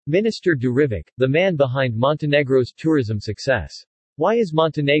Minister Durivic, the man behind Montenegro's tourism success. Why is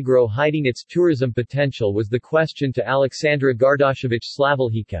Montenegro hiding its tourism potential was the question to Aleksandra Gardašević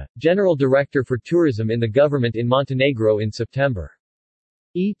Slavoljica, General Director for Tourism in the government in Montenegro in September.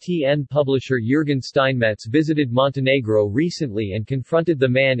 ETN publisher Jürgen Steinmetz visited Montenegro recently and confronted the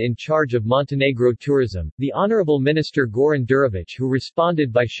man in charge of Montenegro tourism, the Honorable Minister Goran Đurović, who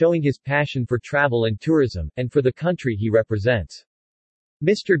responded by showing his passion for travel and tourism, and for the country he represents.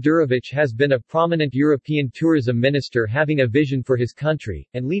 Mr. Đurović has been a prominent European tourism minister, having a vision for his country,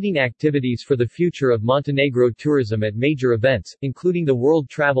 and leading activities for the future of Montenegro tourism at major events, including the World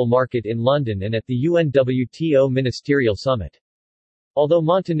Travel Market in London and at the UNWTO Ministerial Summit. Although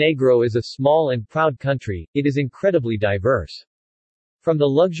Montenegro is a small and proud country, it is incredibly diverse. From the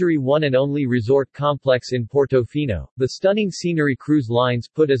luxury one and only resort complex in Portofino, the stunning scenery cruise lines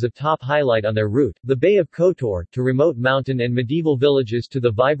put as a top highlight on their route, the Bay of Kotor, to remote mountain and medieval villages to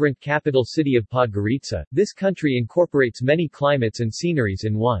the vibrant capital city of Podgorica, this country incorporates many climates and sceneries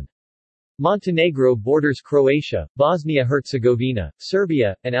in one. Montenegro borders Croatia, Bosnia-Herzegovina,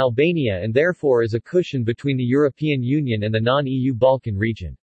 Serbia, and Albania and therefore is a cushion between the European Union and the non-EU Balkan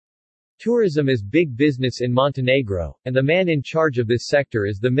region. Tourism is big business in Montenegro, and the man in charge of this sector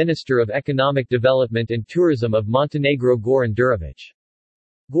is the Minister of Economic Development and Tourism of Montenegro, Goran Đurović.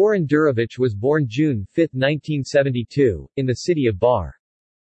 Goran Đurović was born June 5, 1972, in the city of Bar.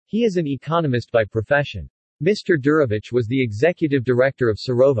 He is an economist by profession. Mr. Đurović was the executive director of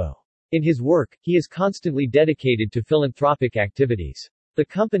Sarovo. In his work, he is constantly dedicated to philanthropic activities. The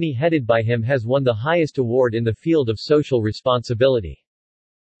company headed by him has won the highest award in the field of social responsibility.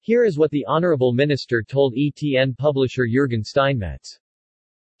 Here is what the Honorable Minister told ETN publisher Jürgen Steinmetz.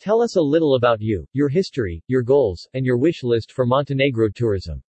 Tell us a little about you, your history, your goals, and your wish list for Montenegro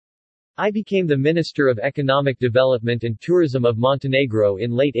tourism. I became the Minister of Economic Development and Tourism of Montenegro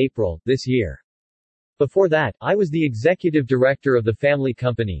in late April, this year. Before that, I was the executive director of the family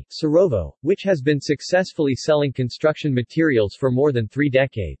company, Sarovo, which has been successfully selling construction materials for more than 3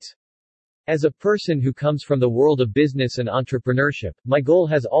 decades. As a person who comes from the world of business and entrepreneurship, my goal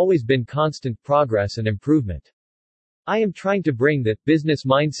has always been constant progress and improvement. I am trying to bring that business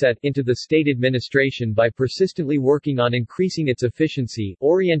mindset into the state administration by persistently working on increasing its efficiency,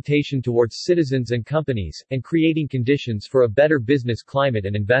 orientation towards citizens and companies, and creating conditions for a better business climate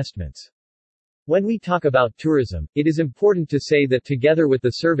and investments. When we talk about tourism, it is important to say that together with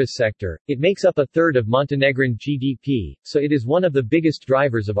the service sector, it makes up a third of Montenegrin GDP, so it is one of the biggest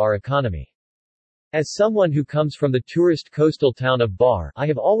drivers of our economy. As someone who comes from the tourist coastal town of Bar, I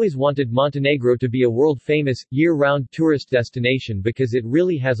have always wanted Montenegro to be a world-famous, year-round tourist destination because it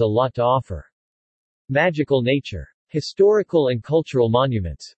really has a lot to offer. Magical nature. Historical and cultural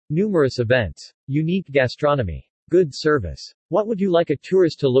monuments. Numerous events. Unique gastronomy. Good service. What would you like a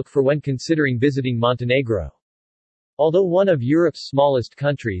tourist to look for when considering visiting Montenegro? Although one of Europe's smallest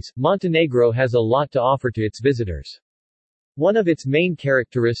countries, Montenegro has a lot to offer to its visitors. One of its main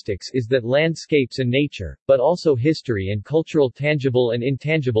characteristics is that landscapes and nature, but also history and cultural tangible and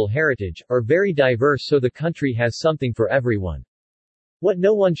intangible heritage, are very diverse, so the country has something for everyone. What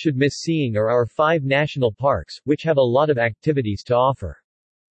no one should miss seeing are our 5 national parks, which have a lot of activities to offer.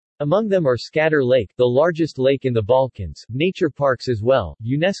 Among them are Skadar Lake, the largest lake in the Balkans, nature parks as well,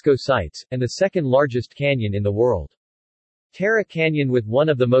 UNESCO sites, and the second largest canyon in the world. Tara Canyon with one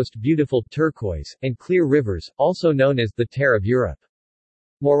of the most beautiful, turquoise, and clear rivers, also known as the Tear of Europe.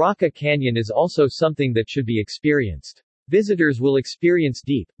 Moraca Canyon is also something that should be experienced. Visitors will experience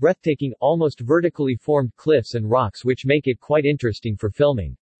deep, breathtaking, almost vertically formed cliffs and rocks which make it quite interesting for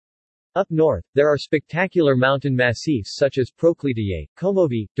filming. Up north, there are spectacular mountain massifs such as Prokletiye,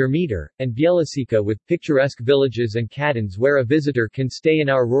 Komovi, Dermitar, and Bjelasica with picturesque villages and cantons where a visitor can stay in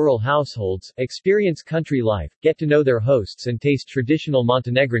our rural households, experience country life, get to know their hosts and taste traditional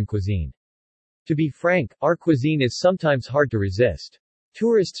Montenegrin cuisine. To be frank, our cuisine is sometimes hard to resist.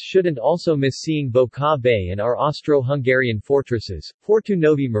 Tourists shouldn't also miss seeing Boca Bay and our Austro-Hungarian fortresses, Porto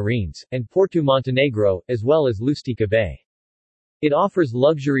Novi Marines, and Porto Montenegro, as well as Lustica Bay. It offers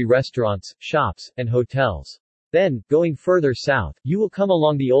luxury restaurants, shops, and hotels. Then, going further south, you will come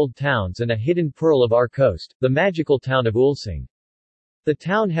along the old towns and a hidden pearl of our coast, the magical town of Ulcinj. The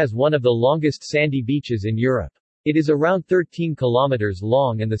town has one of the longest sandy beaches in Europe. It is around 13 kilometers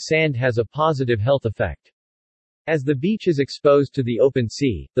long and the sand has a positive health effect. As the beach is exposed to the open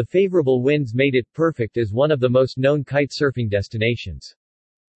sea, the favorable winds made it perfect as one of the most known kitesurfing destinations.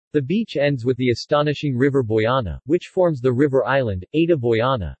 The beach ends with the astonishing River Bojana, which forms the river island, Ada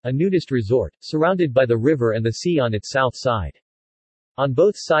Bojana, a nudist resort, surrounded by the river and the sea on its south side. On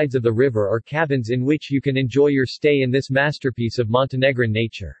both sides of the river are cabins in which you can enjoy your stay in this masterpiece of Montenegrin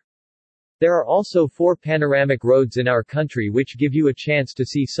nature. There are also 4 panoramic roads in our country which give you a chance to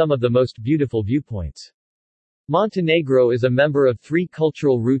see some of the most beautiful viewpoints. Montenegro is a member of 3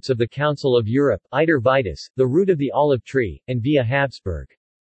 cultural routes of the Council of Europe, Iter Vitus, the route of the olive tree, and Via Habsburg.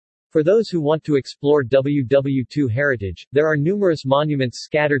 For those who want to explore WW2 heritage, there are numerous monuments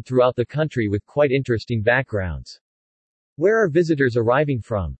scattered throughout the country with quite interesting backgrounds. Where are visitors arriving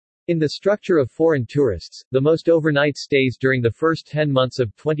from? In the structure of foreign tourists, the most overnight stays during the first 10 months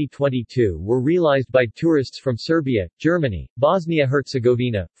of 2022 were realized by tourists from Serbia, Germany,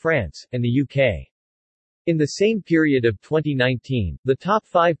 Bosnia-Herzegovina, France, and the UK. In the same period of 2019, the top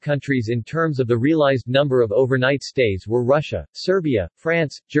 5 countries in terms of the realized number of overnight stays were Russia, Serbia,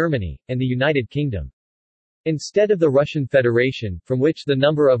 France, Germany, and the United Kingdom. Instead of the Russian Federation, from which the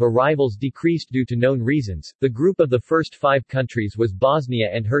number of arrivals decreased due to known reasons, the group of the first 5 countries was Bosnia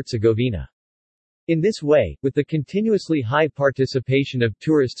and Herzegovina. In this way, with the continuously high participation of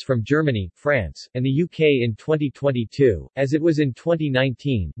tourists from Germany, France, and the UK in 2022, as it was in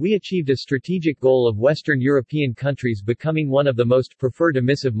 2019, we achieved a strategic goal of Western European countries becoming one of the most preferred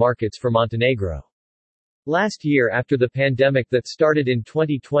emissive markets for Montenegro. Last year, after the pandemic that started in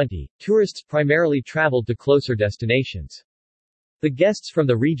 2020, tourists primarily traveled to closer destinations. The guests from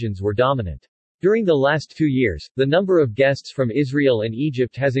the regions were dominant. During the last 2 years, the number of guests from Israel and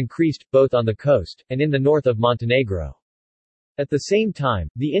Egypt has increased, both on the coast, and in the north of Montenegro. At the same time,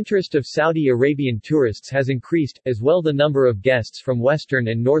 the interest of Saudi Arabian tourists has increased, as well the number of guests from Western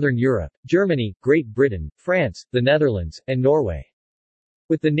and Northern Europe, Germany, Great Britain, France, the Netherlands, and Norway.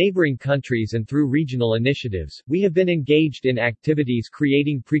 With the neighboring countries and through regional initiatives, we have been engaged in activities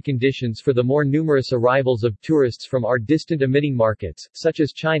creating preconditions for the more numerous arrivals of tourists from our distant emitting markets, such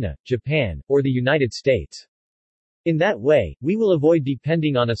as China, Japan, or the United States. In that way, we will avoid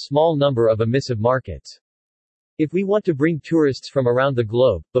depending on a small number of emissive markets. If we want to bring tourists from around the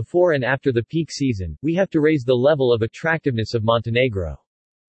globe, before and after the peak season, we have to raise the level of attractiveness of Montenegro.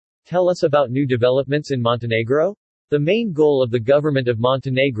 Tell us about new developments in Montenegro? The main goal of the government of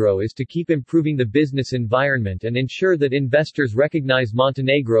Montenegro is to keep improving the business environment and ensure that investors recognize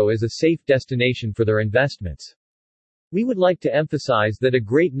Montenegro as a safe destination for their investments. We would like to emphasize that a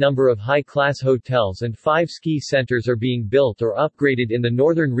great number of high-class hotels and 5 ski centers are being built or upgraded in the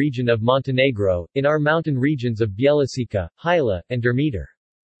northern region of Montenegro, in our mountain regions of Bjelašnica, Hila, and Durmitor.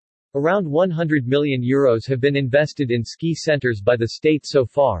 Around €100 million have been invested in ski centers by the state so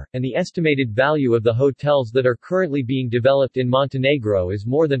far, and the estimated value of the hotels that are currently being developed in Montenegro is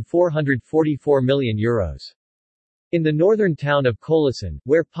more than €444 million. In the northern town of Kolasin,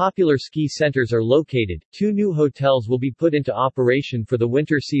 where popular ski centers are located, 2 new hotels will be put into operation for the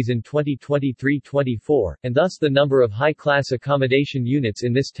winter season 2023-24, and thus the number of high-class accommodation units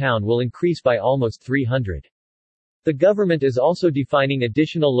in this town will increase by almost 300. The government is also defining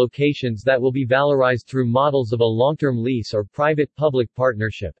additional locations that will be valorized through models of a long-term lease or private-public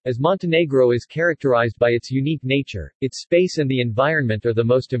partnership, as Montenegro is characterized by its unique nature. Its space and the environment are the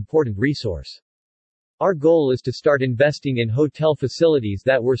most important resource. Our goal is to start investing in hotel facilities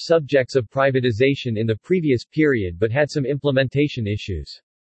that were subjects of privatization in the previous period but had some implementation issues.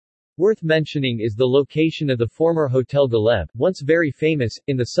 Worth mentioning is the location of the former Hotel Galeb, once very famous,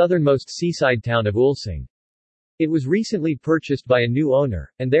 in the southernmost seaside town of Ulcinj. It was recently purchased by a new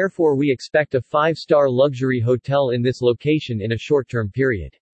owner, and therefore we expect a 5-star luxury hotel in this location in a short-term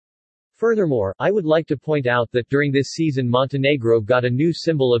period. Furthermore, I would like to point out that during this season Montenegro got a new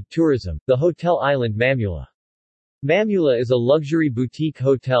symbol of tourism, the hotel island Mamula. Mamula is a luxury boutique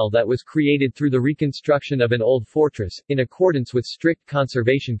hotel that was created through the reconstruction of an old fortress, in accordance with strict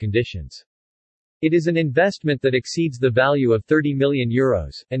conservation conditions. It is an investment that exceeds the value of €30 million,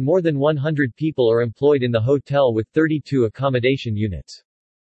 and more than 100 people are employed in the hotel with 32 accommodation units.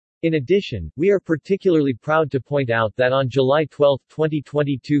 In addition, we are particularly proud to point out that on July 12,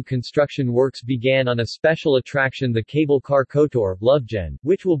 2022 construction works began on a special attraction, the cable car Kotor, Lovgen,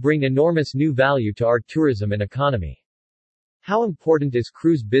 which will bring enormous new value to our tourism and economy. How important is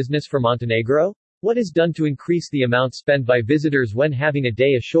cruise business for Montenegro? What is done to increase the amount spent by visitors when having a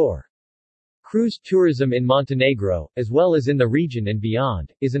day ashore? Cruise tourism in Montenegro, as well as in the region and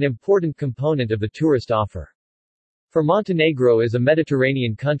beyond, is an important component of the tourist offer. For Montenegro as a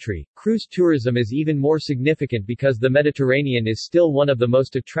Mediterranean country, cruise tourism is even more significant because the Mediterranean is still one of the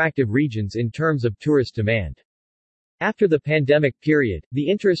most attractive regions in terms of tourist demand. After the pandemic period, the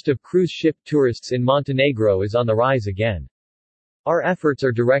interest of cruise ship tourists in Montenegro is on the rise again. Our efforts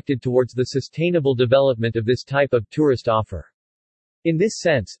are directed towards the sustainable development of this type of tourist offer. In this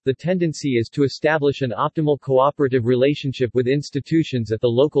sense, the tendency is to establish an optimal cooperative relationship with institutions at the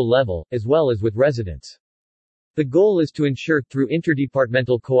local level, as well as with residents. The goal is to ensure, through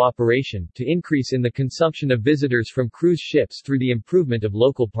interdepartmental cooperation, to increase in the consumption of visitors from cruise ships through the improvement of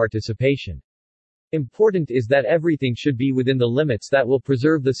local participation. Important is that everything should be within the limits that will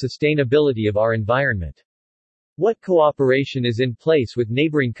preserve the sustainability of our environment. What cooperation is in place with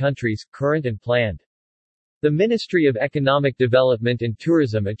neighboring countries, current and planned? The Ministry of Economic Development and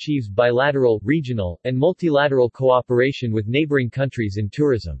Tourism achieves bilateral, regional, and multilateral cooperation with neighboring countries in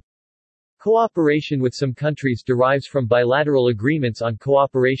tourism. Cooperation with some countries derives from bilateral agreements on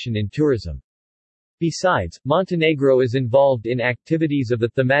cooperation in tourism. Besides, Montenegro is involved in activities of the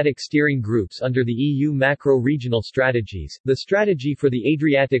thematic steering groups under the EU macro-regional strategies, the strategy for the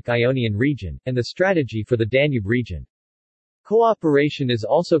Adriatic-Ionian region, and the strategy for the Danube region. Cooperation is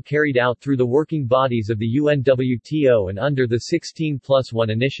also carried out through the working bodies of the UNWTO and under the 16+1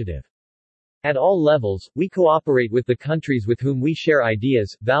 initiative. At all levels, we cooperate with the countries with whom we share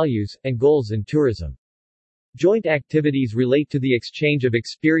ideas, values, and goals in tourism. Joint activities relate to the exchange of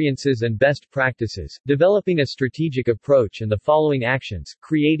experiences and best practices, developing a strategic approach and the following actions: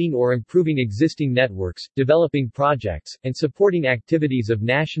 creating or improving existing networks, developing projects, and supporting activities of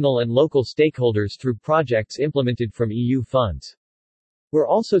national and local stakeholders through projects implemented from EU funds. We're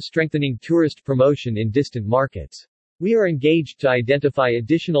also strengthening tourist promotion in distant markets. We are engaged to identify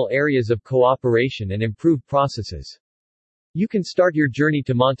additional areas of cooperation and improve processes. You can start your journey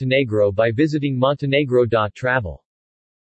to Montenegro by visiting montenegro.travel.